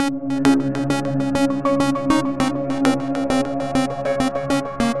Welcome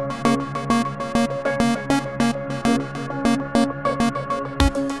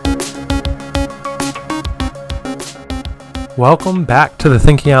back to the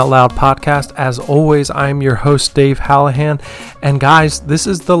Thinking Out Loud podcast. As always, I'm your host, Dave Hallahan. And guys, this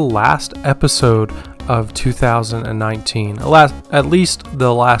is the last episode of 2019. At least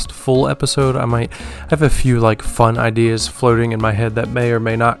the last full episode. I might have a few fun ideas floating in my head that may or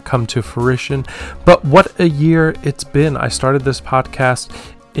may not come to fruition. But what a year it's been. I started this podcast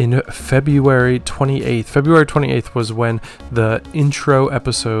in February 28th. February 28th was when the intro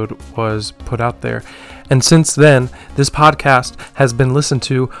episode was put out there. And since then, this podcast has been listened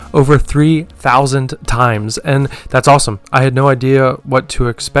to over 3,000 times. And that's awesome. I had no idea what to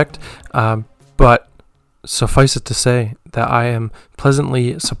expect. But suffice it to say that I am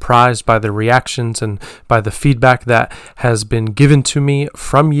pleasantly surprised by the reactions and by the feedback that has been given to me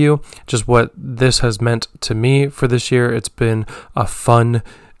from you. Just what this has meant to me for this year. It's been a fun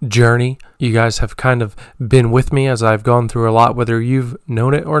journey. You guys have kind of been with me as I've gone through a lot, whether you've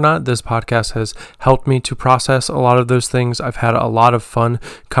known it or not. This podcast has helped me to process a lot of those things. I've had a lot of fun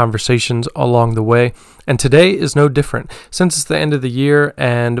conversations along the way. And today is no different. Since it's the end of the year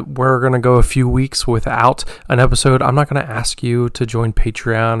and we're going to go a few weeks without an episode, I'm not going to ask you to join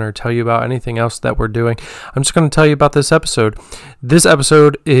Patreon or tell you about anything else that we're doing. I'm just going to tell you about this episode. This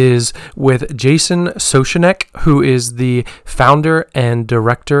episode is with Jason Soucinek, who is the founder and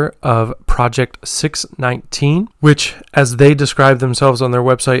director of Project 619, which, as they describe themselves on their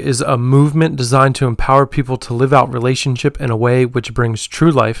website, is a movement designed to empower people to live out relationship in a way which brings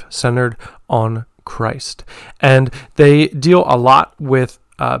true life centered on Christ. And they deal a lot with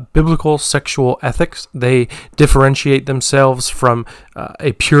biblical sexual ethics. They differentiate themselves from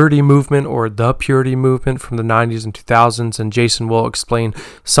a purity movement or the purity movement from the 90s and 2000s, and Jason will explain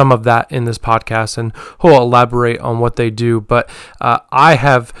some of that in this podcast, and he'll elaborate on what they do. But I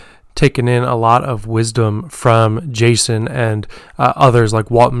have taken in a lot of wisdom from Jason and others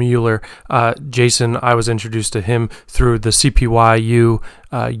like Walt Mueller. Jason, I was introduced to him through the CPYU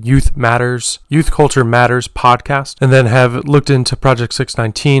Youth Culture Matters podcast, and then have looked into Project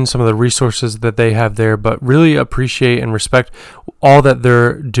 619, some of the resources that they have there, but really appreciate and respect all that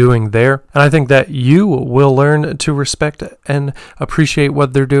they're doing there. And I think that you will learn to respect and appreciate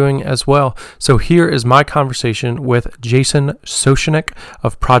what they're doing as well. So here is my conversation with Jason Soucinek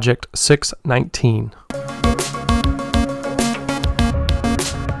of Project 619.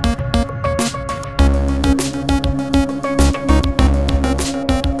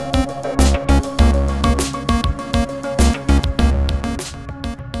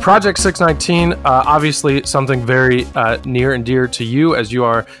 Project 619, obviously something very near and dear to you, as you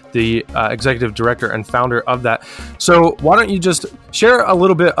are the executive director and founder of that. So why don't you just share a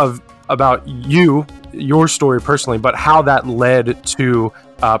little bit about your story personally, but how that led to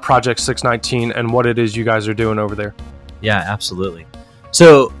Project 619 and what it is you guys are doing over there. Yeah, absolutely.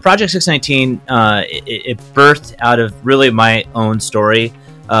 So Project 619, it birthed out of really my own story.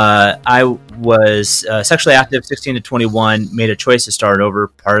 I was sexually active, 16 to 21, made a choice to start over.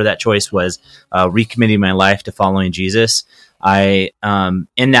 Part of that choice was recommitting my life to following Jesus. I,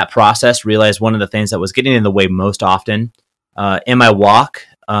 in that process, realized one of the things that was getting in the way most often in my walk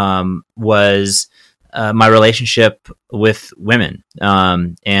was my relationship with women,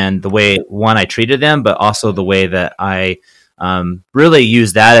 and the way, one, I treated them, but also the way that I really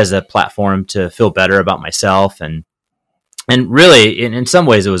used that as a platform to feel better about myself. And really, in some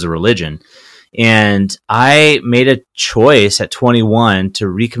ways, it was a religion. And I made a choice at 21 to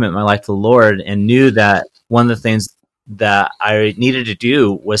recommit my life to the Lord, and knew that one of the things that I needed to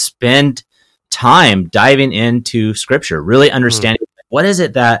do was spend time diving into Scripture, really understanding what is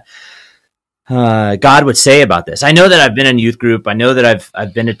it that God would say about this. I know that I've been in youth group. I know that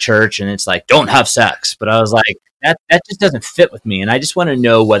I've been to church, and it's like, don't have sex. But I was like, that just doesn't fit with me. And I just want to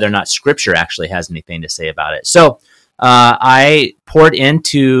know whether or not Scripture actually has anything to say about it. So I poured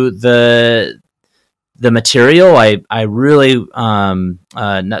into the material. I really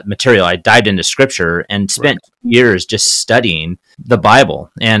not material. I dived into Scripture and spent years just studying the Bible.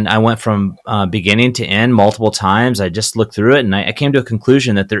 And I went from beginning to end multiple times. I just looked through it, and I came to a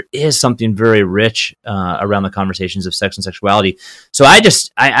conclusion that there is something very rich around the conversations of sex and sexuality. So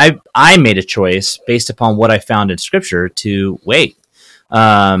I made a choice based upon what I found in Scripture to wait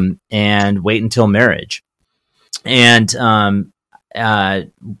and wait until marriage. And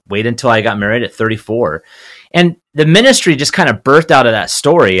wait until I got married at 34. And the ministry just kind of birthed out of that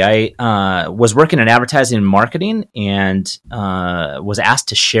story. I was working in advertising and marketing, and was asked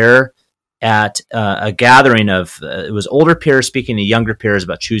to share at a gathering of it was older peers speaking to younger peers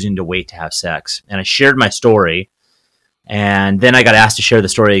about choosing to wait to have sex, and I shared my story. And then I got asked to share the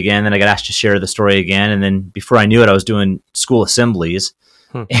story again. Then I got asked to share the story again. And then before I knew it, I was doing school assemblies.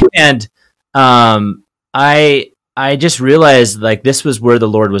 And I just realized like this was where the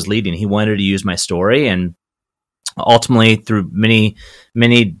Lord was leading. He wanted to use my story, and ultimately through many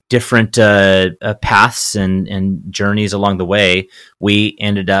different paths and journeys along the way, we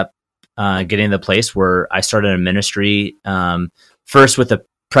ended up getting to the place where I started a ministry, first with the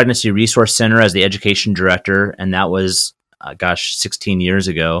Pregnancy Resource Center as the education director, and that was 16 years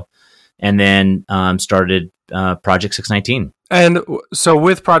ago, and then started Project 619. And so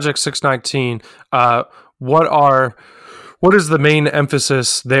with Project 619, what is the main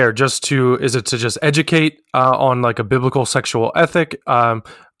emphasis there? Is it to just educate on like a biblical sexual ethic? Are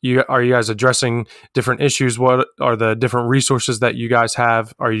you guys addressing different issues? What are the different resources that you guys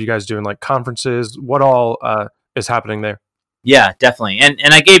have? Are you guys doing like conferences? What all is happening there? Yeah, definitely.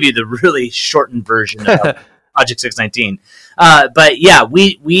 And I gave you the really shortened version of Project 619. But yeah,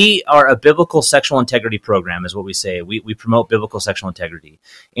 we are a biblical sexual integrity program, is what we say. We promote biblical sexual integrity.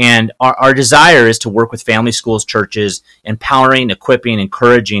 And our desire is to work with family, schools, churches, empowering, equipping,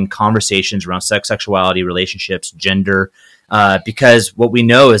 encouraging conversations around sex, sexuality, relationships, gender, because what we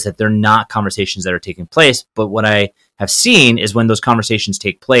know is that they're not conversations that are taking place. But what I have seen is when those conversations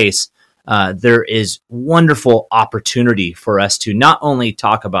take place, there is wonderful opportunity for us to not only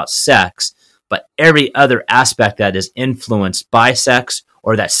talk about sex, but every other aspect that is influenced by sex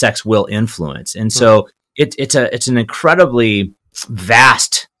or that sex will influence. And so it's an incredibly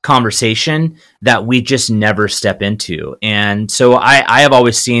vast conversation that we just never step into. And so I have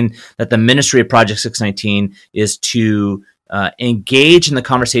always seen that the ministry of Project 619 is to engage in the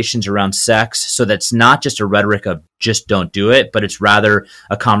conversations around sex, so that's not just a rhetoric of just don't do it, but it's rather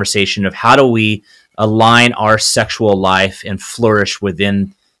a conversation of how do we align our sexual life and flourish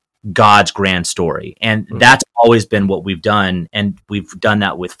within God's grand story. And that's always been what we've done. And we've done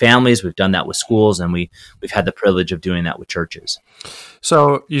that with families, we've done that with schools, and we've had the privilege of doing that with churches.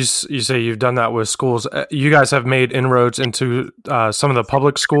 So you say you've done that with schools. You guys have made inroads into some of the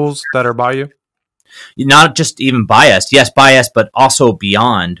public schools that are by you? Not just even biased, yes, biased, but also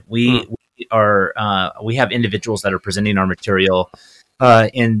beyond. We have individuals that are presenting our material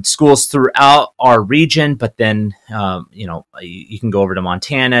in schools throughout our region, but then you can go over to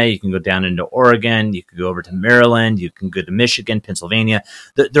Montana, you can go down into Oregon, you can go over to Maryland, you can go to Michigan, Pennsylvania.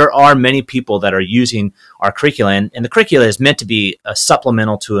 There are many people that are using our curricula, and the curricula is meant to be a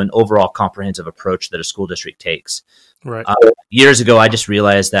supplemental to an overall comprehensive approach that a school district takes. Right. Years ago, I just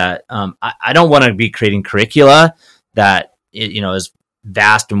realized that I don't want to be creating curricula that is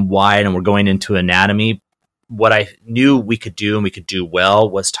vast and wide, and we're going into anatomy. What I knew we could do and we could do well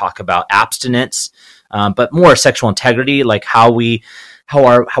was talk about abstinence, but more sexual integrity, like how we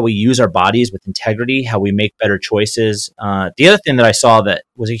use our bodies with integrity, how we make better choices. The other thing that I saw that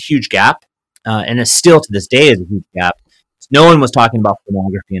was a huge gap, and is still to this day is a huge gap. No one was talking about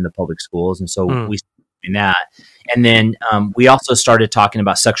pornography in the public schools, and so we started doing that. And then we also started talking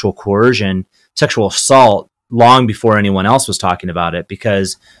about sexual coercion, sexual assault, long before anyone else was talking about it,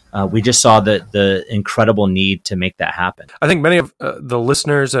 because we just saw the incredible need to make that happen. I think many of the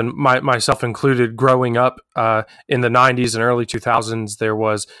listeners, and myself included, growing up in the 90s and early 2000s, there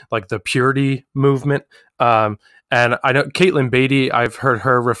was like the purity movement. And I know Caitlin Beatty, I've heard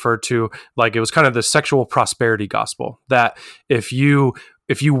her refer to like it was kind of the sexual prosperity gospel, that if you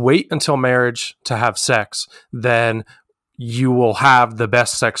wait until marriage to have sex, then you will have the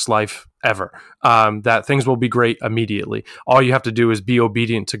best sex life ever. That things will be great immediately. All you have to do is be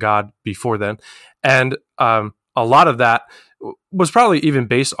obedient to God before then. And a lot of that was probably even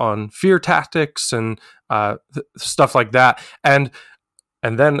based on fear tactics and stuff like that. And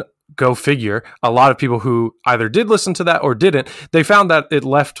then go figure, a lot of people who either did listen to that or didn't, they found that it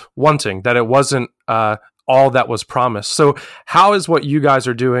left wanting, that it wasn't all that was promised. So how is what you guys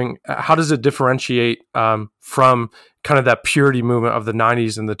are doing, how does it differentiate from kind of that purity movement of the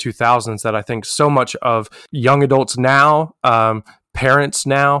 90s and the 2000s that I think so much of young adults now, parents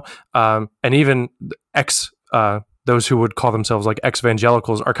now, and even those who would call themselves like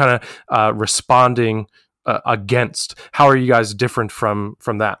ex-evangelicals are kind of responding against? How are you guys different from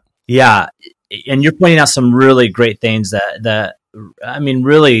that? Yeah, and you're pointing out some really great things that I mean,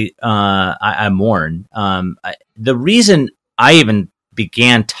 really, I mourn. The reason I even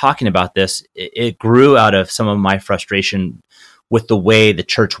began talking about this, it grew out of some of my frustration with the way the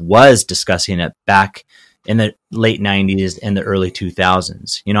church was discussing it back in the late 90s and the early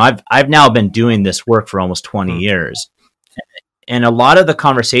 2000s. I've now been doing this work for almost 20 years. And a lot of the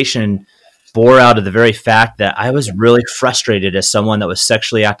conversation bore out of the very fact that I was really frustrated as someone that was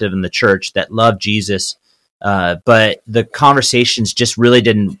sexually active in the church, that loved Jesus, but the conversations just really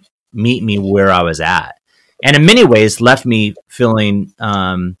didn't meet me where I was at, and in many ways left me feeling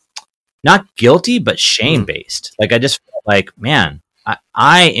not guilty but shame based. Like I just felt like, man,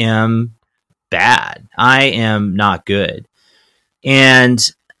 I am bad. I am not good, and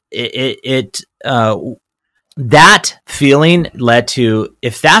that feeling led to,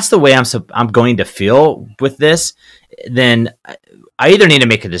 if that's the way I'm going to feel with this, then I either need to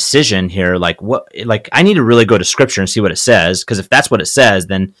make a decision here, like I need to really go to scripture and see what it says, because if that's what it says,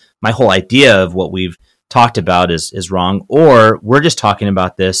 then my whole idea of what we've talked about is wrong, or we're just talking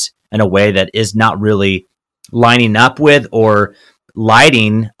about this in a way that is not really lining up with or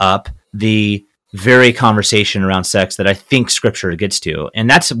lighting up the very conversation around sex that I think scripture gets to. And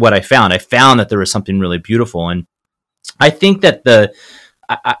that's what I found. I found that there was something really beautiful. And I think that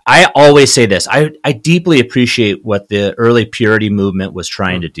I always say this, I deeply appreciate what the early purity movement was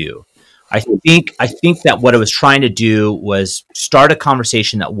trying to do. I think that what it was trying to do was start a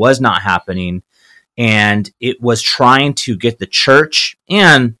conversation that was not happening, and it was trying to get the church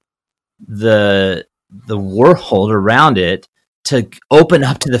and the world around it to open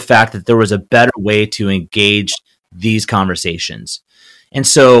up to the fact that there was a better way to engage these conversations. And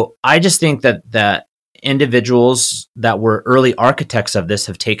so I just think that individuals that were early architects of this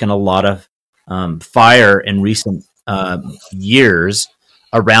have taken a lot of fire in recent years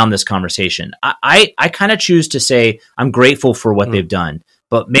around this conversation. I kind of choose to say I'm grateful for what they've done,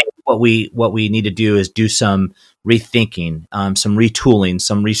 but maybe what we need to do is do some rethinking, some retooling,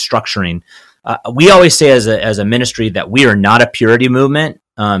 some restructuring. We always say as a ministry that we are not a purity movement.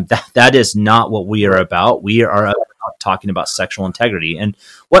 That is not what we are about. We are about talking about sexual integrity. And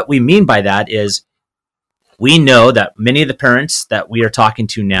what we mean by that is we know that many of the parents that we are talking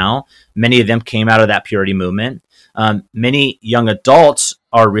to now, many of them came out of that purity movement. Many young adults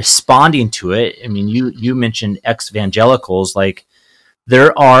are responding to it. I mean, you mentioned ex-evangelicals. Like,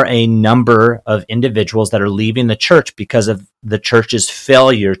 there are a number of individuals that are leaving the church because of the church's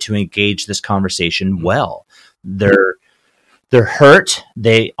failure to engage this conversation well. They're hurt.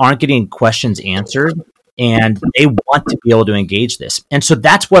 They aren't getting questions answered, and they want to be able to engage this. And so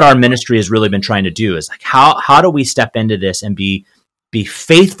that's what our ministry has really been trying to do, is like, how do we step into this and be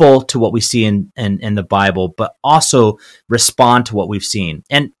faithful to what we see in the Bible, but also respond to what we've seen.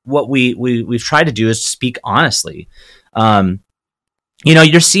 And what we've tried to do is speak honestly.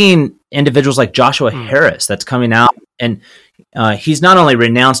 You're seeing individuals like Joshua Harris that's coming out, and he's not only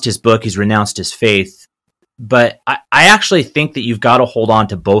renounced his book, he's renounced his faith. But I actually think that you've got to hold on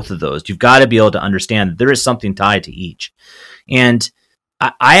to both of those. You've got to be able to understand that there is something tied to each. And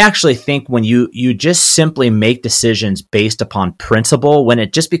I actually think when you just simply make decisions based upon principle, when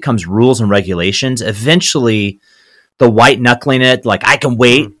it just becomes rules and regulations, eventually the white knuckling it, like I can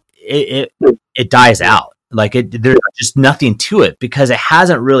wait, it dies out. Like there's just nothing to it because it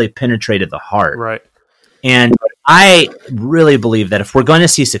hasn't really penetrated the heart. Right. And I really believe that if we're going to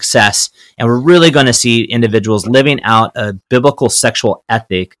see success and we're really going to see individuals living out a biblical sexual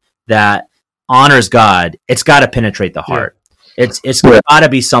ethic that honors God, it's got to penetrate the heart. Yeah. It's got to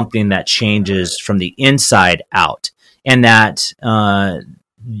be something that changes from the inside out, and that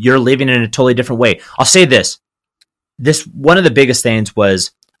you're living in a totally different way. I'll say this. One of the biggest things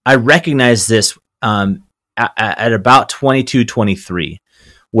was I recognized this at about 22, 23,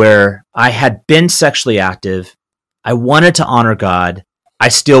 where I had been sexually active. I wanted to honor God. I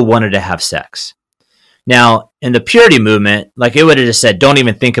still wanted to have sex. Now, in the purity movement, like it would have just said, don't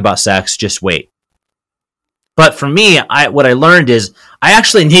even think about sex, just wait. But for me, what I learned is I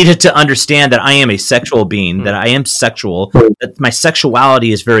actually needed to understand that I am a sexual being, that I am sexual, that my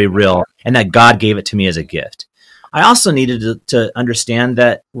sexuality is very real, and that God gave it to me as a gift. I also needed to understand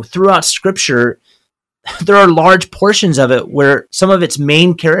that throughout Scripture, there are large portions of it where some of its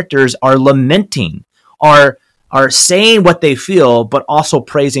main characters are lamenting, are saying what they feel, but also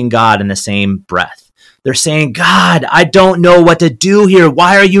praising God in the same breath. They're saying, God, I don't know what to do here.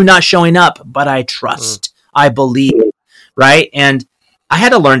 Why are you not showing up? But I trust. I believe. Right? And I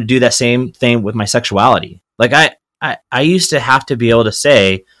had to learn to do that same thing with my sexuality. Like I used to have to be able to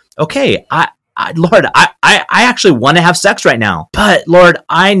say, okay, Lord, I actually want to have sex right now. But Lord,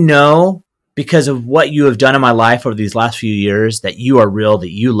 I know because of what you have done in my life over these last few years that you are real,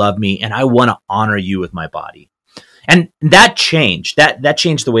 that you love me, and I want to honor you with my body. And that changed. That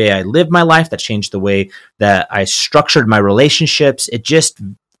changed the way I lived my life. That changed the way that I structured my relationships.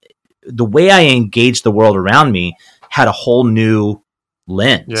 The way I engaged the world around me had a whole new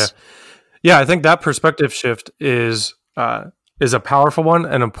lens. Yeah. I think that perspective shift is a powerful one,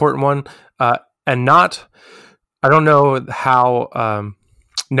 an important one. and not, I don't know how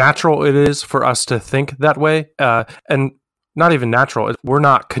natural it is for us to think that way, and not even natural. We're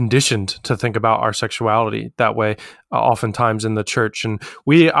not conditioned to think about our sexuality that way, oftentimes in the church. And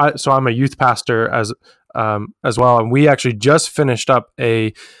so I'm a youth pastor as well, and we actually just finished up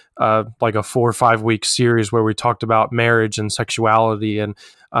a 4 or 5 week series where we talked about marriage and sexuality, and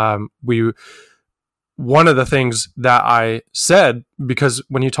one of the things that I said, because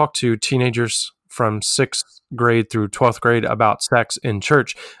when you talk to teenagers from 6th grade through 12th grade about sex in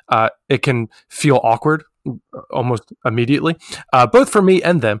church, it can feel awkward almost immediately, both for me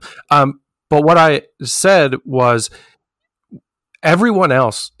and them. But what I said was, everyone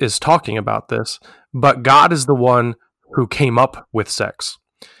else is talking about this, but God is the one who came up with sex.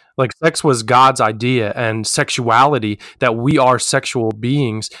 Like, sex was God's idea, and sexuality, that we are sexual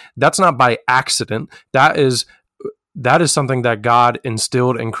beings, that's not by accident. That is something that God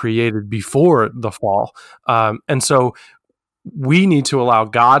instilled and created before the fall. And so we need to allow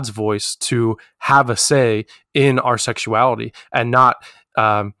God's voice to have a say in our sexuality, and not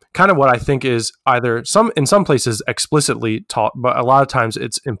kind of what I think is either in some places explicitly taught, but a lot of times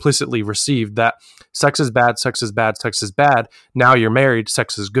it's implicitly received, that sex is bad, sex is bad, sex is bad. Now you're married,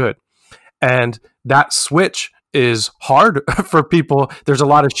 sex is good. And that switch is hard for people. There's a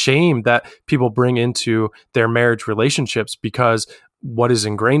lot of shame that people bring into their marriage relationships, because what is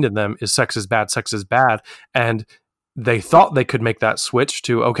ingrained in them is sex is bad, sex is bad. And they thought they could make that switch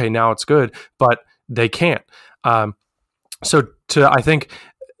to, okay, now it's good, but they can't. I think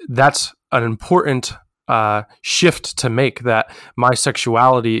that's an important shift to make, that my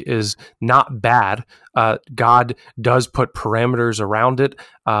sexuality is not bad. God does put parameters around it,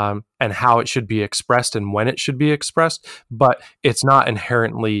 and how it should be expressed and when it should be expressed, but it's not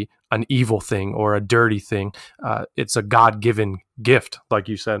inherently an evil thing or a dirty thing. It's a God-given gift, like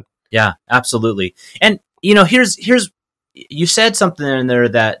you said. Yeah, absolutely. And here's you said something in there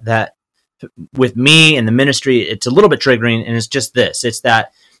that with me and the ministry, it's a little bit triggering, and it's just this. It's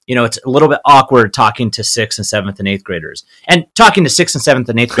that, it's a little bit awkward talking to 6th and 7th and 8th graders, and talking to 6th and 7th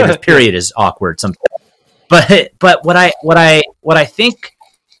and 8th graders period is awkward sometimes. But what I think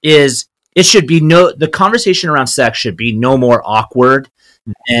is, the conversation around sex should be no more awkward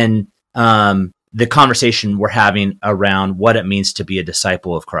than the conversation we're having around what it means to be a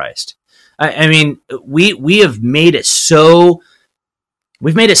disciple of Christ. I mean, we've made it so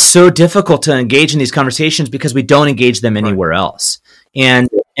difficult to engage in these conversations because we don't engage them anywhere else. And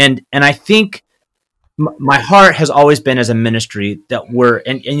I think my heart has always been, as a ministry, that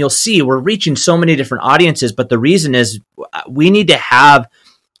and you'll see, we're reaching so many different audiences, but the reason is we need to have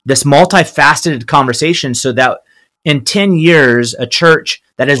this multifaceted conversation so that in 10 years, a church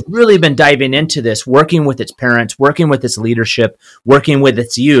that has really been diving into this, working with its parents, working with its leadership, working with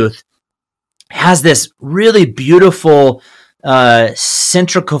its youth, has this really beautiful,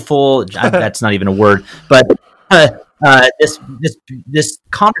 centrifugal, that's not even a word, but this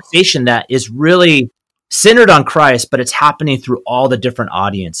conversation that is really centered on Christ, but it's happening through all the different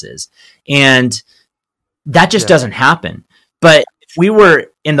audiences. And that just doesn't happen. But if we were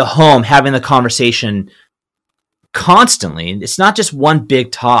in the home having the conversation constantly, it's not just one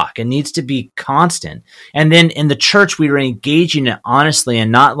big talk, it needs to be constant. And then in the church, we were engaging it honestly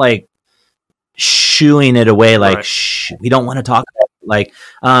and not like shooing it away, like, right, we don't want to talk about it. Like,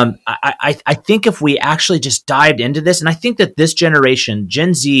 I think if we actually just dived into this, and I think that this generation,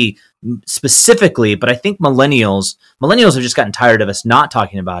 Gen Z specifically, but I think millennials have just gotten tired of us not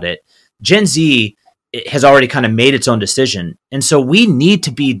talking about it. Gen Z has already kind of made its own decision. And so we need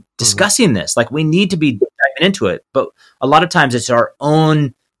to be discussing this. Like, we need to be diving into it. But a lot of times it's our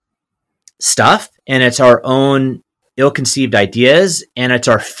own stuff, and it's our own ill-conceived ideas, and it's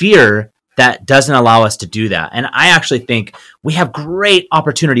our fear that doesn't allow us to do that. And I actually think we have great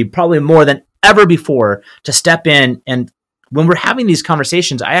opportunity, probably more than ever before, to step in. And when we're having these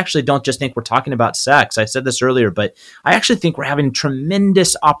conversations, I actually don't just think we're talking about sex. I said this earlier, but I actually think we're having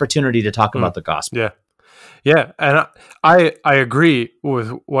tremendous opportunity to talk about the gospel. Yeah. Yeah. And I agree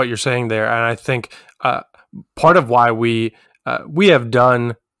with what you're saying there. And I think part of why we have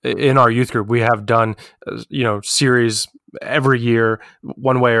done in our youth group, we have done, series every year,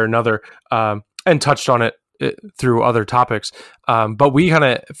 one way or another, and touched on it through other topics. But we kind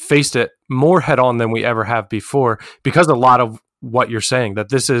of faced it more head on than we ever have before, because a lot of what you're saying, that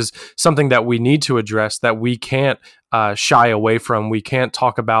this is something that we need to address, that we can't shy away from. We can't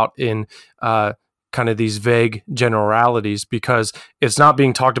talk about in kind of these vague generalities, because it's not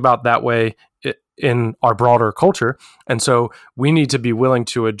being talked about that way in our broader culture. And so we need to be willing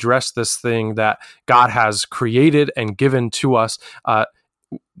to address this thing that God has created and given to us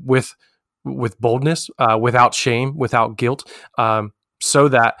with with boldness, without shame, without guilt, so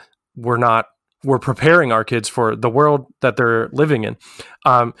that we're preparing our kids for the world that they're living in.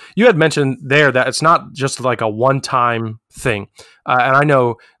 You had mentioned there that it's not just like a one-time thing. And I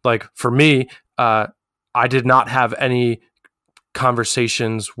know, like, for me, I did not have any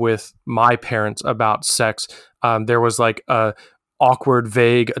conversations with my parents about sex. There was like a awkward,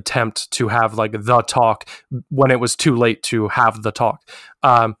 vague attempt to have like the talk when it was too late to have the talk.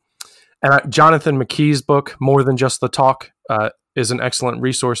 Jonathan McKee's book, More Than Just the Talk, is an excellent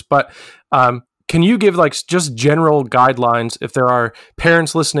resource. But can you give like just general guidelines if there are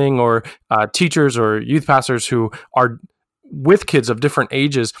parents listening or teachers or youth pastors who are with kids of different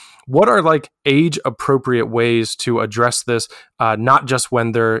ages? What are like age appropriate ways to address this, not just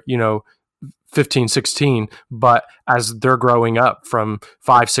when they're, 15, 16, but as they're growing up from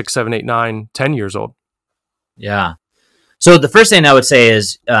 5, 6, 7, 8, 9, 10 years old? Yeah. So the first thing I would say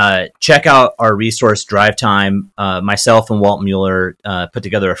is check out our resource, Drive Time. Myself and Walt Mueller put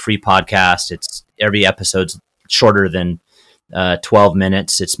together a free podcast. Every episode's shorter than 12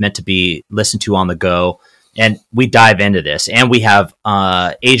 minutes. It's meant to be listened to on the go. And we dive into this. And we have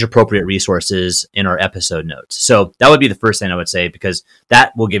age-appropriate resources in our episode notes. So that would be the first thing I would say, because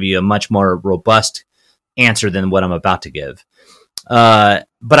that will give you a much more robust answer than what I'm about to give. But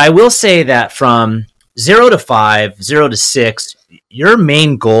I will say that from 0 to 5, 0 to 6, your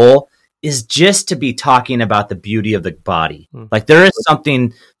main goal is just to be talking about the beauty of the body. Like, there is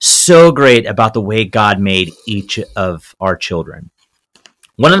something so great about the way God made each of our children.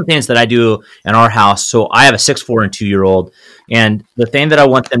 One of the things that I do in our house, so I have a 6, 4, and 2-year-old, and the thing that I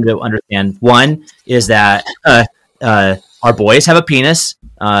want them to understand, one, is that our boys have a penis.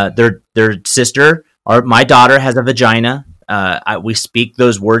 Their sister, my daughter, has a vagina. We speak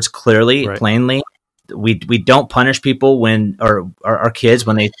those words clearly, right, plainly. We don't punish people when, or our kids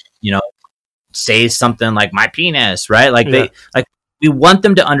when they, say something like my penis, right? Like, yeah, we want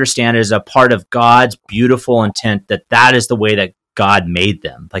them to understand as a part of God's beautiful intent that is the way that God made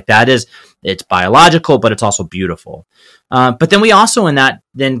them. Like, it's biological, but it's also beautiful. But then we also, in that,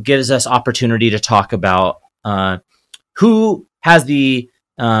 then gives us opportunity to talk about who has the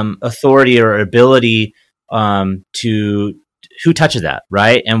authority or ability who touches that,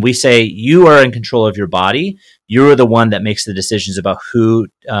 right? And we say, you are in control of your body. You're the one that makes the decisions about who,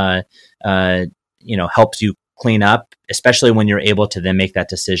 helps you clean up, especially when you're able to then make that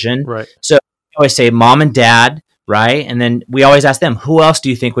decision. Right. So I always say mom and dad, right? And then we always ask them, who else do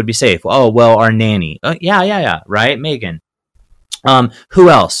you think would be safe? Oh, well, our nanny. Oh, yeah. Right. Megan. Who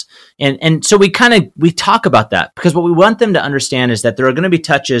else? And so we talk about that, because what we want them to understand is that there are going to be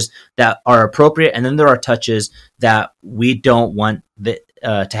touches that are appropriate, and then there are touches that we don't want to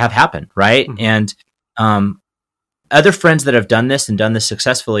have happen, right? Mm-hmm. And other friends that have done this and done this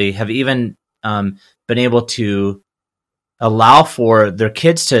successfully have even been able to allow for their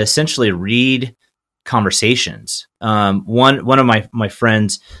kids to essentially read conversations. One of my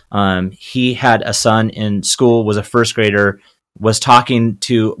friends, he had a son in school, was a first grader, was talking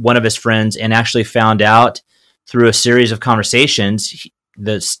to one of his friends, and actually found out through a series of conversations,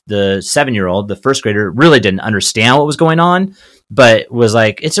 the 7-year-old, the first grader, really didn't understand what was going on, but was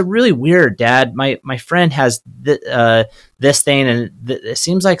like, it's a really weird, Dad. My friend has this thing, and it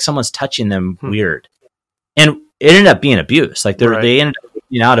seems like someone's touching them weird. And it ended up being abuse. Like, they ended up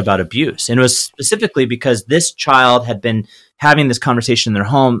finding out about abuse. And it was specifically because this child had been having this conversation in their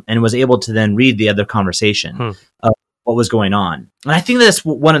home and was able to then read the other conversation of what was going on. And I think that's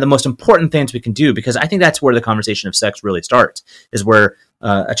one of the most important things we can do, because I think that's where the conversation of sex really starts, is where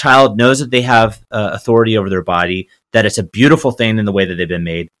a child knows that they have authority over their body, that it's a beautiful thing in the way that they've been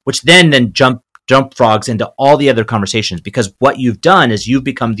made, which then jump frogs into all the other conversations, because what you've done is you've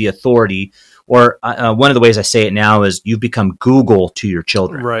become the authority, or one of the ways I say it now is you've become Google to your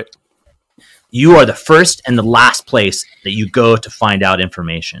children. Right. You are the first and the last place that you go to find out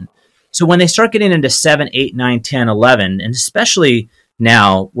information. So when they start getting into 7, 8, 9, 10, 11, and especially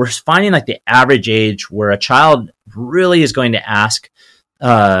now, we're finding like the average age where a child really is going to ask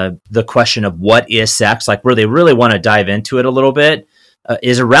the question of what is sex, like where they really want to dive into it a little bit,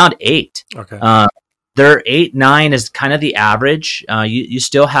 is around 8. Okay. Their 8, 9 is kind of the average. You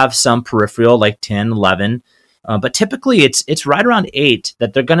still have some peripheral like 10, 11. But typically it's right around 8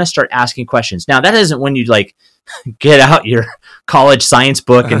 that they're going to start asking questions. Now, that isn't when you like get out your college science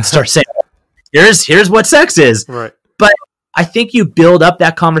book and start saying, here's what sex is. Right. But I think you build up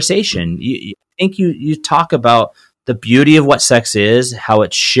that conversation. I think you talk about the beauty of what sex is, how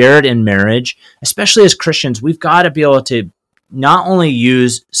it's shared in marriage. Especially as Christians, we've got to be able to not only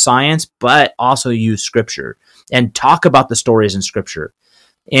use science, but also use scripture and talk about the stories in scripture.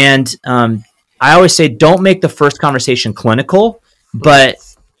 And I always say, don't make the first conversation clinical, but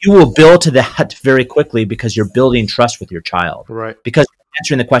you will build to that very quickly because you're building trust with your child. Right. Because you're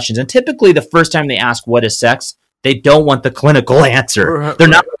answering the questions. And typically the first time they ask what is sex, they don't want the clinical answer. They're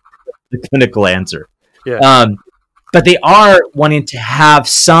not the clinical answer. Yeah. But they are wanting to have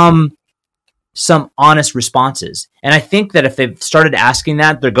some honest responses. And I think that if they've started asking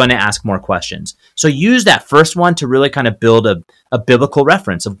that, they're going to ask more questions. So use that first one to really kind of build a biblical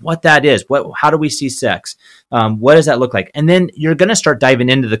reference of what that is. How do we see sex? What does that look like? And then you're going to start diving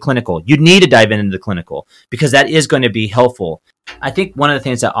into the clinical. You need to dive into the clinical because that is going to be helpful. I think one of the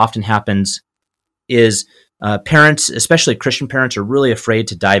things that often happens is parents, especially Christian parents, are really afraid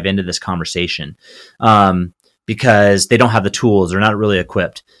to dive into this conversation because they don't have the tools. They're not really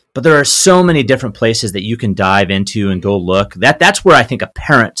equipped. But there are so many different places that you can dive into and go look. That's where I think a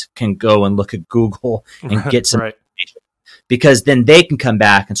parent can go and look at Google and get some information, because then they can come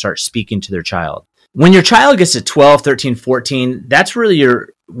back and start speaking to their child. When your child gets to 12, 13, 14, that's really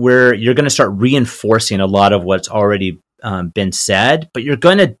where you're going to start reinforcing a lot of what's already been said, but you're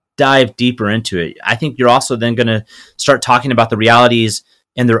going to dive deeper into it. I think you're also then going to start talking about the realities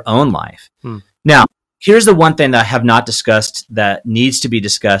in their own life. Now, here's the one thing that I have not discussed that needs to be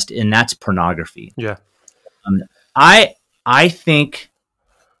discussed, and that's pornography. Yeah. I think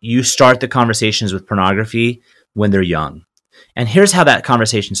you start the conversations with pornography when they're young. And here's how that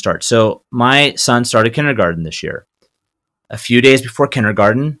conversation starts. So my son started kindergarten this year. A few days before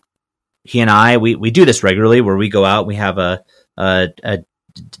kindergarten, he and I, we do this regularly where we go out, we have a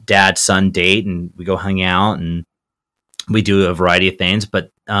dad-son date, and we go hang out, and we do a variety of things.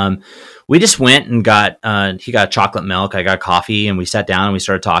 But we just went and he got chocolate milk, I got coffee, and we sat down and we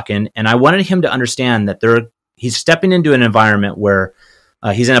started talking. And I wanted him to understand that he's stepping into an environment where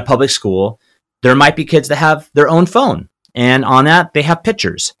he's in a public school. There might be kids that have their own phone, and on that they have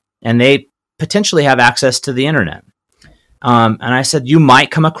pictures, and they potentially have access to the internet. And I said, you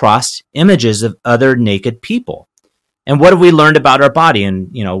might come across images of other naked people. And what have we learned about our body?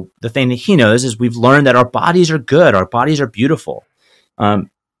 And, the thing that he knows is we've learned that our bodies are good. Our bodies are beautiful.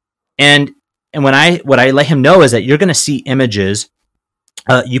 And what I let him know is that you're going to see images.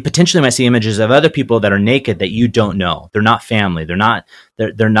 You potentially might see images of other people that are naked that you don't know. They're not family. They're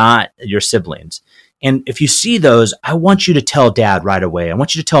not your siblings. And if you see those, I want you to tell dad right away. I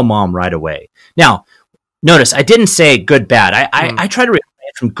want you to tell mom right away. Now, notice I didn't say good, bad. I try to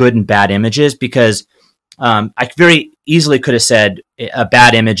refrain from good and bad images because I very easily could have said a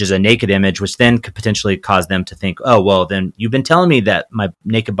bad image is a naked image, which then could potentially cause them to think, oh, well, then you've been telling me that my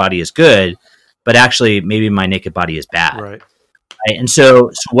naked body is good, but actually maybe my naked body is bad. Right. And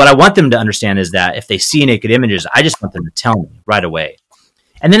so what I want them to understand is that if they see naked images, I just want them to tell me right away.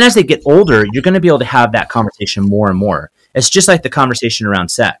 And then as they get older, you're going to be able to have that conversation more and more. It's just like the conversation around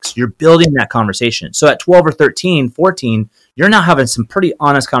sex. You're building that conversation. So at 12 or 13, 14, you're now having some pretty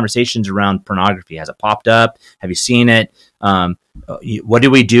honest conversations around pornography. Has it popped up? Have you seen it? What do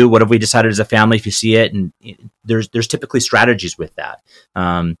we do? What have we decided as a family if you see it? And there's typically strategies with that.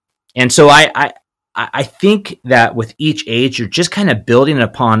 And so I think that with each age, you're just kind of building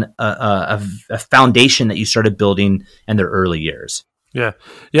upon a foundation that you started building in their early years. Yeah.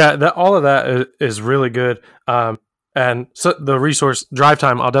 All of that is really good. And so the resource Drive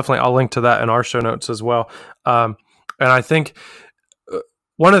Time, I'll link to that in our show notes as well. And I think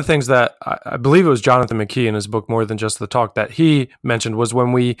one of the things that I believe it was Jonathan McKee in his book More Than Just the Talk that he mentioned was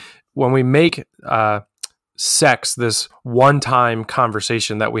when we make sex this one-time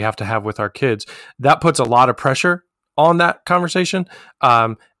conversation that we have to have with our kids, that puts a lot of pressure on that conversation.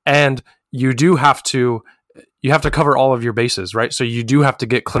 And you have to cover all of your bases, right? So you do have to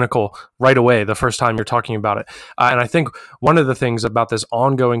get clinical right away the first time you're talking about it. And I think one of the things about this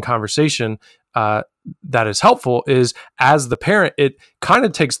ongoing conversation that is helpful is, as the parent, it kind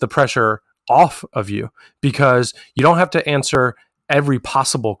of takes the pressure off of you because you don't have to answer every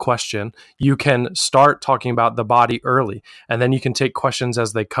possible question. You can start talking about the body early, and then you can take questions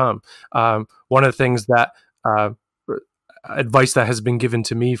as they come. One of the things that advice that has been given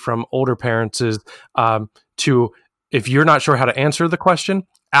to me from older parents is if you're not sure how to answer the question,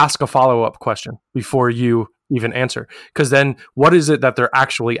 ask a follow-up question before you even answer. Because then what is it that they're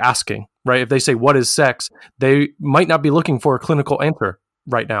actually asking, right? If they say, what is sex? They might not be looking for a clinical answer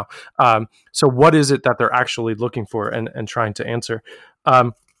right now. So what is it that they're actually looking for and trying to answer?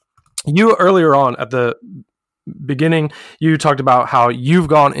 You earlier on beginning, you talked about how you've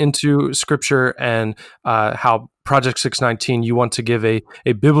gone into Scripture and how Project 619, you want to give a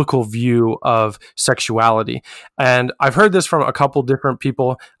biblical view of sexuality. And I've heard this from a couple different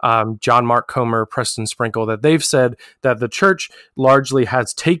people, John Mark Comer, Preston Sprinkle, that they've said that the church largely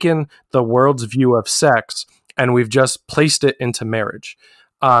has taken the world's view of sex and we've just placed it into marriage.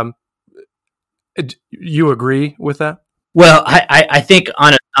 You agree with that? Well, I think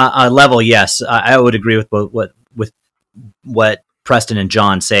on a level, yes, I would agree with what Preston and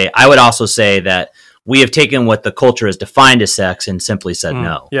John say. I would also say that we have taken what the culture has defined as sex and simply said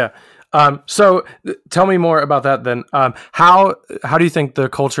no. Yeah. So tell me more about that then. How do you think the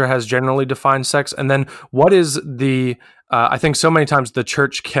culture has generally defined sex? And then what is the, I think so many times the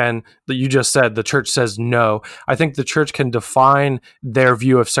church can, that you just said, the church says no. I think the church can define their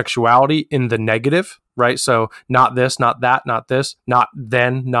view of sexuality in the negative, right? So not this, not that, not this, not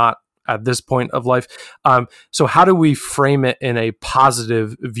then, not at this point of life. So how do we frame it in a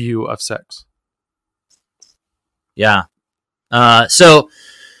positive view of sex? Yeah. So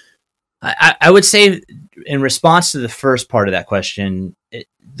I would say in response to the first part of that question,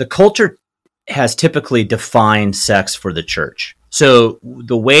 the culture has typically defined sex for the church. So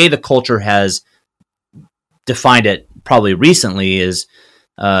the way the culture has defined it probably recently is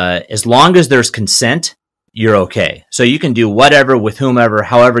as long as there's consent, you're okay. So you can do whatever with whomever,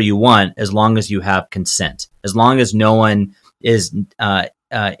 however you want, as long as you have consent, as long as no one is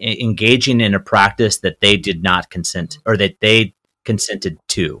engaging in a practice that they did not consent or that they consented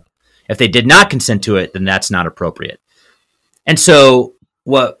to. If they did not consent to it, then that's not appropriate. And so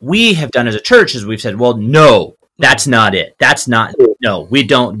what we have done as a church is we've said, well, no, that's not it. No, we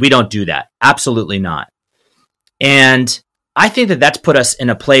don't do that. Absolutely not. And I think that that's put us in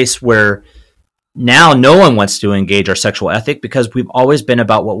a place where now no one wants to engage our sexual ethic because we've always been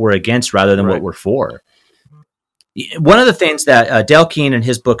about what we're against rather than what we're for. One of the things that Dale Keene in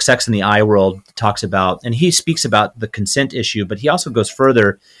his book, Sex in the I World, talks about, and he speaks about the consent issue, but he also goes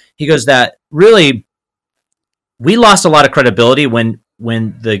further. He goes that really we lost a lot of credibility when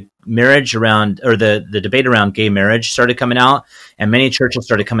the marriage around, or the debate around gay marriage started coming out, and many churches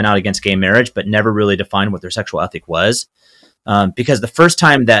started coming out against gay marriage, but never really defined what their sexual ethic was. Because the first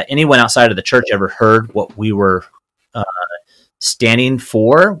time that anyone outside of the church ever heard what we were standing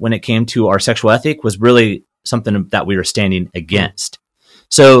for when it came to our sexual ethic was really something that we were standing against.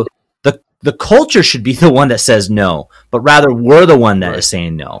 So the culture should be the one that says no, but rather we're the one that is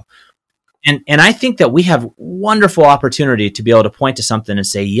saying no. And I think that we have wonderful opportunity to be able to point to something and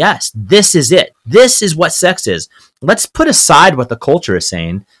say, yes, this is it. This is what sex is. Let's put aside what the culture is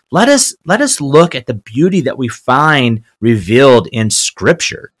saying. Let us look at the beauty that we find revealed in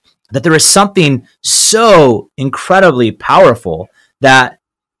Scripture, that there is something so incredibly powerful that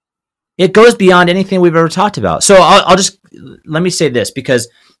it goes beyond anything we've ever talked about. So I'll just, let me say this, because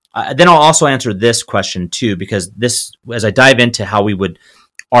then I'll also answer this question too, because this, as I dive into how we would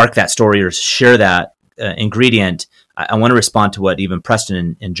arc that story or share that ingredient, I want to respond to what even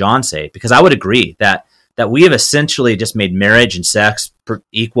Preston and John say, because I would agree that we have essentially just made marriage and sex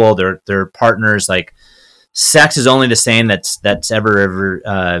equal. They're partners. Like, sex is only the same that's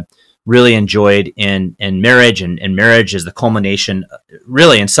ever really enjoyed in marriage, and marriage is the culmination,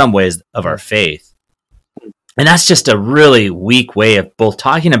 really, in some ways, of our faith. And that's just a really weak way of both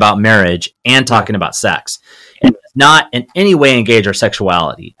talking about marriage and talking about sex, and not in any way engage our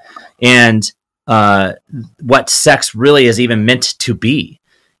sexuality and what sex really is even meant to be.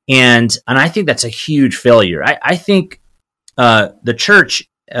 And I think that's a huge failure. I think the church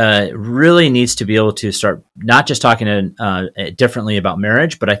really needs to be able to start not just talking differently about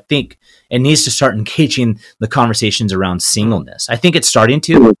marriage, but I think it needs to start engaging the conversations around singleness. I think it's starting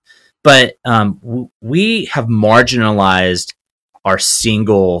to, but we have marginalized our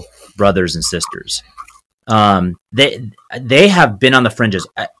single brothers and sisters. They have been on the fringes.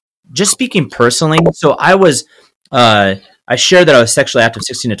 Just speaking personally, so I shared that I was sexually active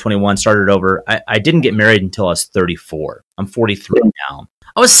 16 to 21, started over. I didn't get married until I was 34. I'm 43 now.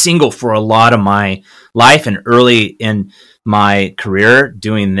 I was single for a lot of my life and early in my career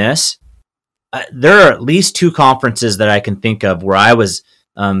doing this. There are at least 2 conferences that I can think of where I was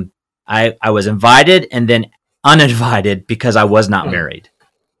invited and then uninvited because I was not married.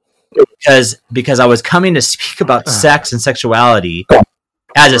 Because I was coming to speak about sex and sexuality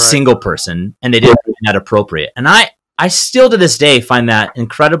as a single person, and they didn't find that appropriate. And I still to this day find that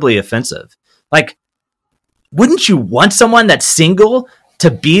incredibly offensive. Like, wouldn't you want someone that's single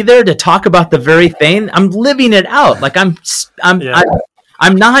to be there to talk about the very thing? I'm living it out. Like I'm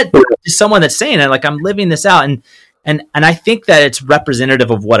not just someone that's saying it. Like, I'm living this out. And I think that it's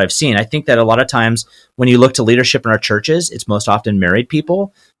representative of what I've seen. I think that a lot of times when you look to leadership in our churches, it's most often married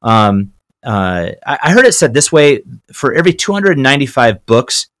people. I heard it said this way: for every 295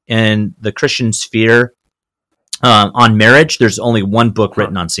 books in the Christian sphere on marriage, there's only one book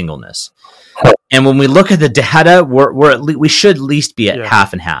written on singleness. And when we look at the data, we should at least be at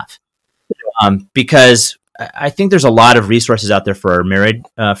half and half, because I think there's a lot of resources out there for our married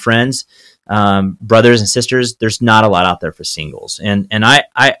friends, brothers and sisters. There's not a lot out there for singles, and I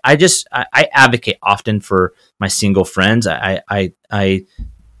advocate often for my single friends. I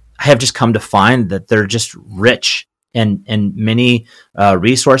have just come to find that they're just rich and many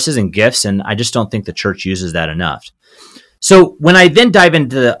resources and gifts, and I just don't think the church uses that enough. So when I then dive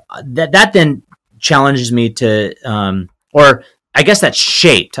into that then challenges me to, or I guess that's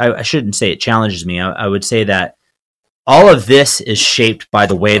shaped. I shouldn't say it challenges me. I would say that all of this is shaped by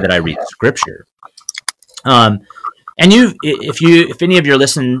the way that I read Scripture. And if any of your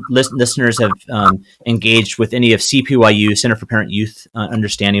listeners have engaged with any of CPYU, Center for Parent Youth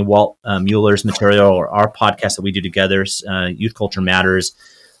Understanding, Walt Mueller's material, or our podcast that we do together, Youth Culture Matters,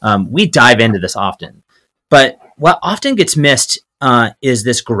 we dive into this often. But what often gets missed is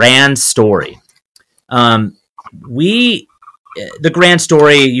this grand story. The grand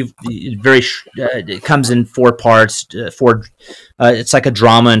story it comes in 4 parts. It's like a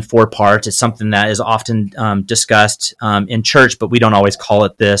drama in 4 parts. It's something that is often discussed in church, but we don't always call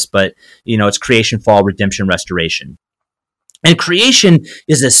it this. But it's creation, fall, redemption, restoration. And creation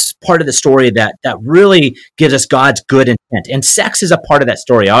is this part of the story that really gives us God's good intent. And sex is a part of that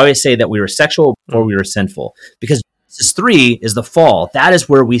story. I always say that we were sexual before we were sinful, because Genesis 3 is the fall. That is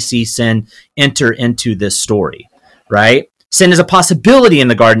where we see sin enter into this story, right? Sin is a possibility in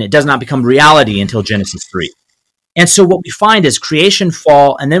the garden. It does not become reality until Genesis 3. And so what we find is creation,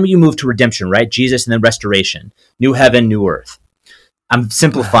 fall, and then you move to redemption, right? Jesus, and then restoration. New heaven, new earth. I'm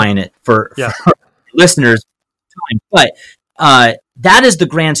simplifying it for listeners' time. But that is the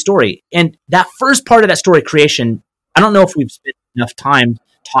grand story. And that first part of that story, creation, I don't know if we've spent enough time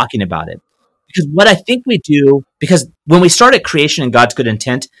talking about it. Because what I think we do, because when we start at creation and God's good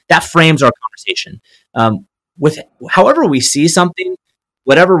intent, that frames our conversation. With however we see something,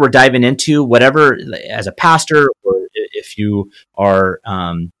 whatever we're diving into, whatever as a pastor, or if you are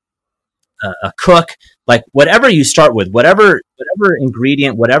a cook, like whatever you start with, whatever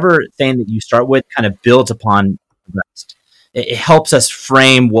ingredient, whatever thing that you start with kind of builds upon the rest. It helps us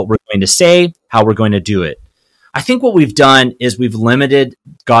frame what we're going to say, how we're going to do it. I think what we've done is we've limited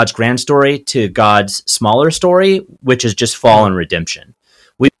God's grand story to God's smaller story, which is just fall and redemption.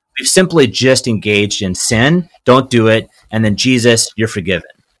 We've simply just engaged in sin, don't do it, and then Jesus, you're forgiven.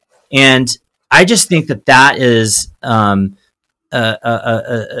 And I just think that is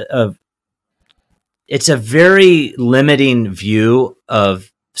it's a very limiting view of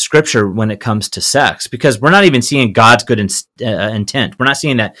Scripture when it comes to sex, because we're not even seeing God's good intent. We're not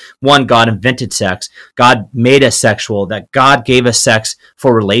seeing that, one, God invented sex, God made us sexual, that God gave us sex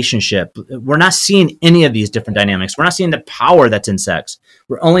for relationship. We're not seeing any of these different dynamics. We're not seeing the power that's in sex.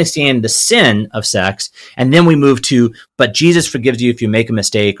 We're only seeing the sin of sex. And then we move to, but Jesus forgives you if you make a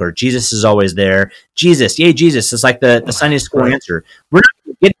mistake, or Jesus is always there. Jesus, yay, Jesus. It's like the Sunday school answer. We're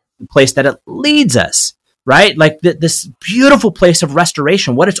not getting to the place that it leads us. Right? Like this beautiful place of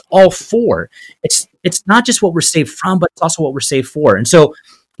restoration, what it's all for. It's not just what we're saved from, but it's also what we're saved for. And so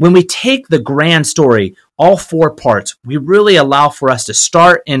when we take the grand story, all 4 parts, we really allow for us to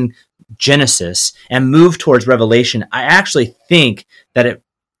start in Genesis and move towards Revelation. I actually think that it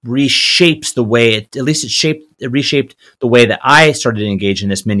reshapes the way, it reshaped the way that I started to engage in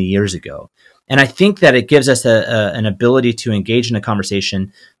this many years ago. And I think that it gives us an ability to engage in a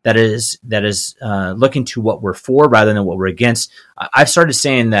conversation that is looking to what we're for rather than what we're against. I've started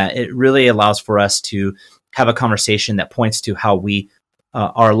saying that it really allows for us to have a conversation that points to how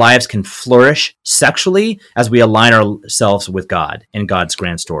our lives can flourish sexually as we align ourselves with God and God's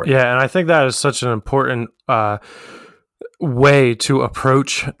grand story. Yeah, and I think that is such an important way to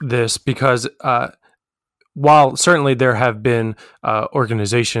approach this, because while certainly there have been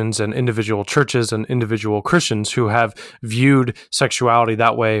organizations and individual churches and individual Christians who have viewed sexuality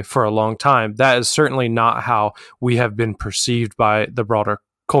that way for a long time, that is certainly not how we have been perceived by the broader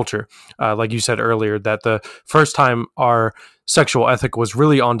culture. Like you said earlier, that the first time our sexual ethic was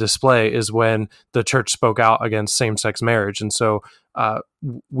really on display is when the church spoke out against same-sex marriage. And so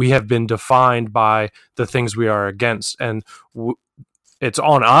we have been defined by the things we are against. And it's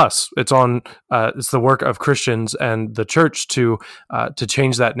on us. It's the work of Christians and the church to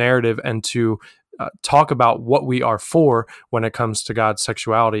change that narrative and to talk about what we are for when it comes to God's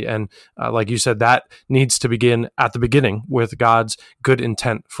sexuality. And like you said, that needs to begin at the beginning with God's good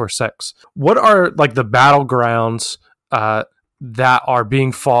intent for sex. What are like the battlegrounds that are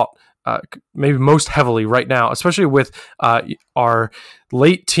being fought maybe most heavily right now, especially with our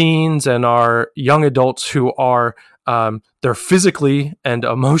late teens and our young adults who are they're physically and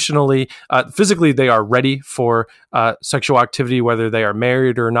emotionally, physically they are ready for sexual activity, whether they are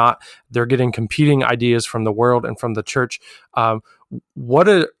married or not. They're getting competing ideas from the world and from the church. What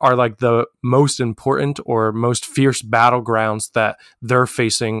are like the most important or most fierce battlegrounds that they're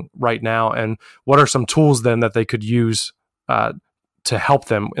facing right now? And what are some tools then that they could use to help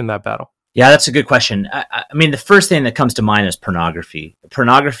them in that battle? Yeah, that's a good question. I mean, the first thing that comes to mind is pornography.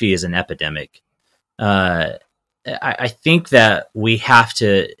 Pornography is an epidemic. I think that we have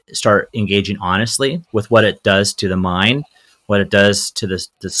to start engaging honestly with what it does to the mind, what it does to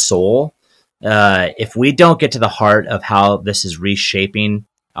the soul. If we don't get to the heart of how this is reshaping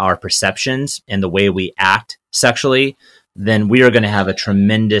our perceptions and the way we act sexually, then we are going to have a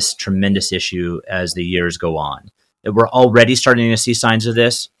tremendous, tremendous issue as the years go on. We're already starting to see signs of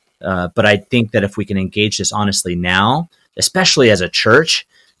this, but I think that if we can engage this honestly now, especially as a church,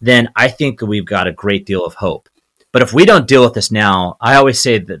 then I think that we've got a great deal of hope. But if we don't deal with this now, I always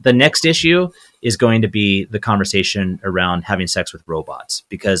say that the next issue is going to be the conversation around having sex with robots,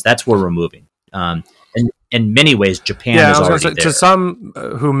 because that's where we're moving. And in many ways, Japan is already there. To some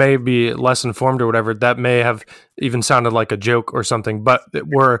who may be less informed or whatever, that may have even sounded like a joke or something, but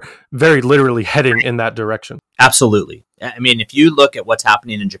we're very literally heading in that direction. Absolutely. I mean, if you look at what's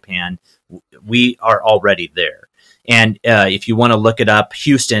happening in Japan, we are already there. And if you want to look it up,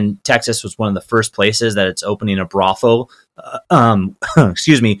 Houston, Texas was one of the first places that it's opening a brothel,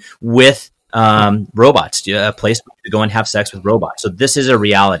 with robots, a place to go and have sex with robots. So this is a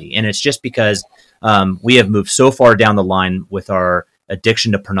reality. And it's just because we have moved so far down the line with our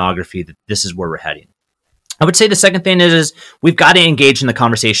addiction to pornography that this is where we're heading. I would say the second thing is we've got to engage in the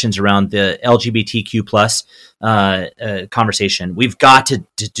conversations around the LGBTQ plus conversation. We've got to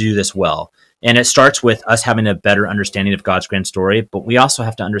do this well. And it starts with us having a better understanding of God's grand story, but we also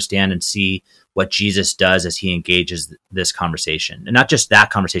have to understand and see what Jesus does as he engages this conversation. And not just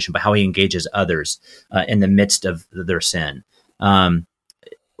that conversation, but how he engages others in the midst of their sin.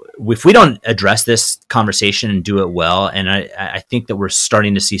 If we don't address this conversation and do it well, and I think that we're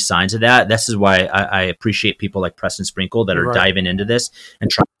starting to see signs of that, this is why I appreciate people like Preston Sprinkle that are diving into this and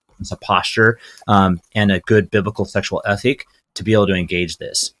trying to use a posture and a good biblical sexual ethic to be able to engage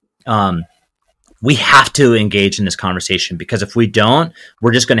this. We have to engage in this conversation, because if we don't,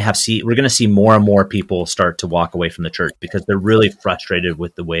 we're just going to see more and more people start to walk away from the church because they're really frustrated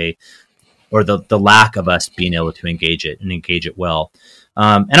with the way or the lack of us being able to engage it well.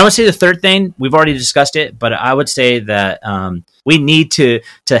 And I would say the third thing, we've already discussed it, but I would say that we need to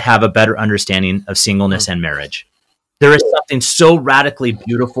have a better understanding of singleness and marriage. There is something so radically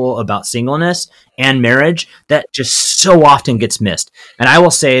beautiful about singleness and marriage that just so often gets missed. And I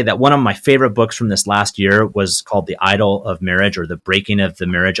will say that one of my favorite books from this last year was called The Idol of Marriage, or The Breaking of the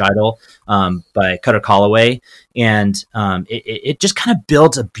Marriage Idol, by Cutter Calloway. And it just kind of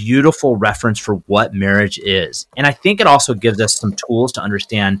builds a beautiful reference for what marriage is. And I think it also gives us some tools to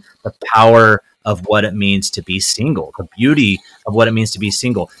understand the power of what it means to be single, the beauty of what it means to be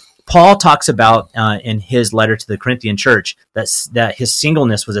single. Paul talks about in his letter to the Corinthian church that his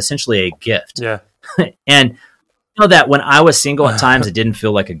singleness was essentially a gift. Yeah. And you know that when I was single at times, it didn't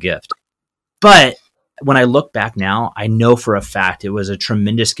feel like a gift. But when I look back now, I know for a fact it was a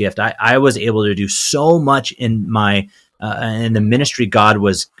tremendous gift. I was able to do so much in my in the ministry God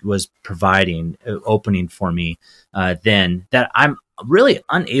was providing, opening for me then, that I'm really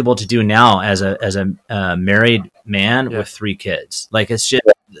unable to do now as a married man with 3 kids. Like, it's just,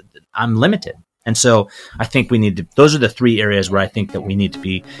 I'm limited. And so I think we need to, those are the 3 areas where I think that we need to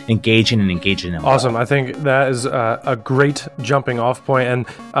be engaging them. Awesome. I think that is a great jumping off point. And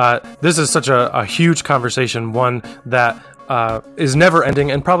this is such a huge conversation, one that is never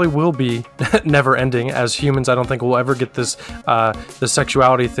ending and probably will be never ending. As humans, I don't think we'll ever get this the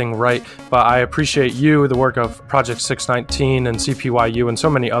sexuality thing right. But I appreciate you, the work of Project 619 and CPYU and so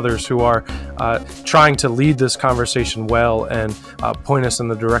many others who are trying to lead this conversation well and point us in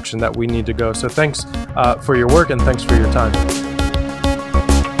the direction that we need to go. So thanks for your work and thanks for your time.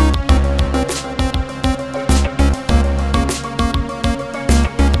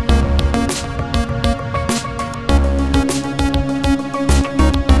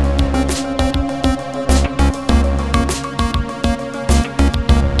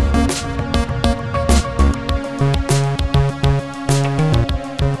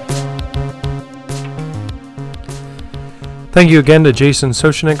 Thank you again to Jason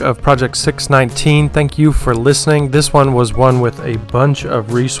Soucinek of Project 619. Thank you for listening. This one was one with a bunch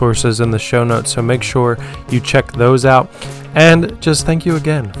of resources in the show notes, so make sure you check those out. And just thank you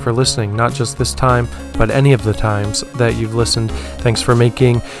again for listening, not just this time, but any of the times that you've listened. Thanks for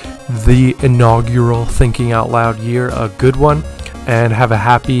making the inaugural Thinking Out Loud year a good one, and have a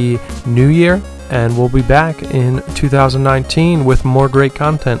happy new year. And we'll be back in 2019 with more great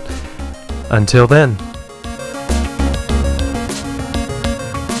content. Until then.